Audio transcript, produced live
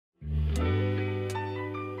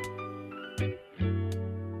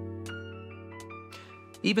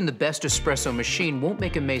Even the best espresso machine won't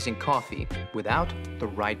make amazing coffee without the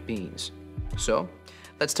right beans. So,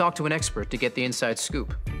 let's talk to an expert to get the inside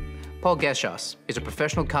scoop. Paul Geshos is a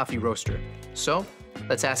professional coffee roaster. So,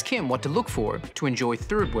 let's ask him what to look for to enjoy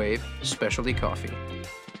third wave specialty coffee.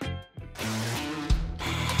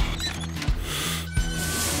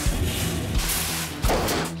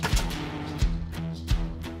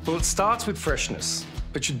 Well, it starts with freshness,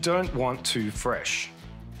 but you don't want too fresh.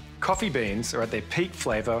 Coffee beans are at their peak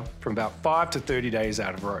flavour from about 5 to 30 days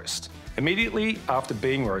out of roast. Immediately after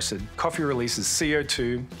being roasted, coffee releases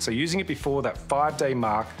CO2, so using it before that 5-day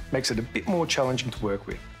mark makes it a bit more challenging to work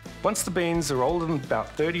with. Once the beans are older than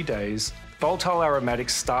about 30 days, volatile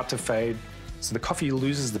aromatics start to fade, so the coffee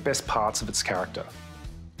loses the best parts of its character.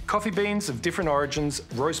 Coffee beans of different origins,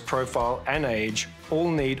 roast profile and age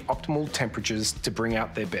all need optimal temperatures to bring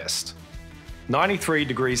out their best. 93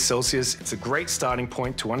 degrees Celsius is a great starting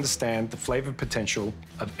point to understand the flavour potential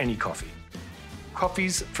of any coffee.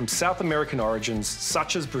 Coffees from South American origins,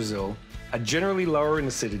 such as Brazil, are generally lower in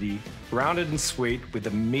acidity, rounded and sweet with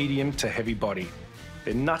a medium to heavy body.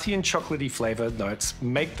 Their nutty and chocolatey flavour notes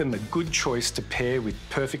make them a good choice to pair with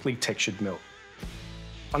perfectly textured milk.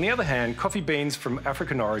 On the other hand, coffee beans from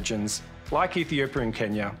African origins, like Ethiopia and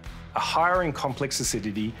Kenya, are higher in complex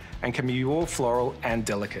acidity and can be more floral and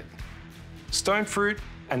delicate. Stone fruit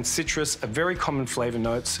and citrus are very common flavour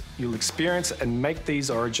notes you'll experience and make these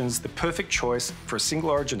origins the perfect choice for a single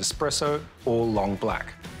origin espresso or long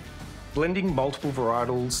black. Blending multiple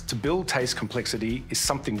varietals to build taste complexity is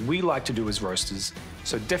something we like to do as roasters,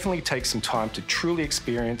 so definitely take some time to truly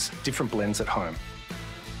experience different blends at home.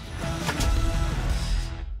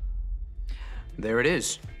 There it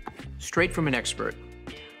is, straight from an expert.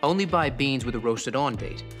 Only buy beans with a roasted on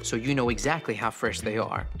date, so you know exactly how fresh they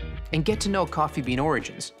are, and get to know coffee bean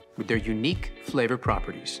origins with their unique flavor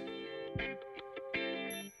properties.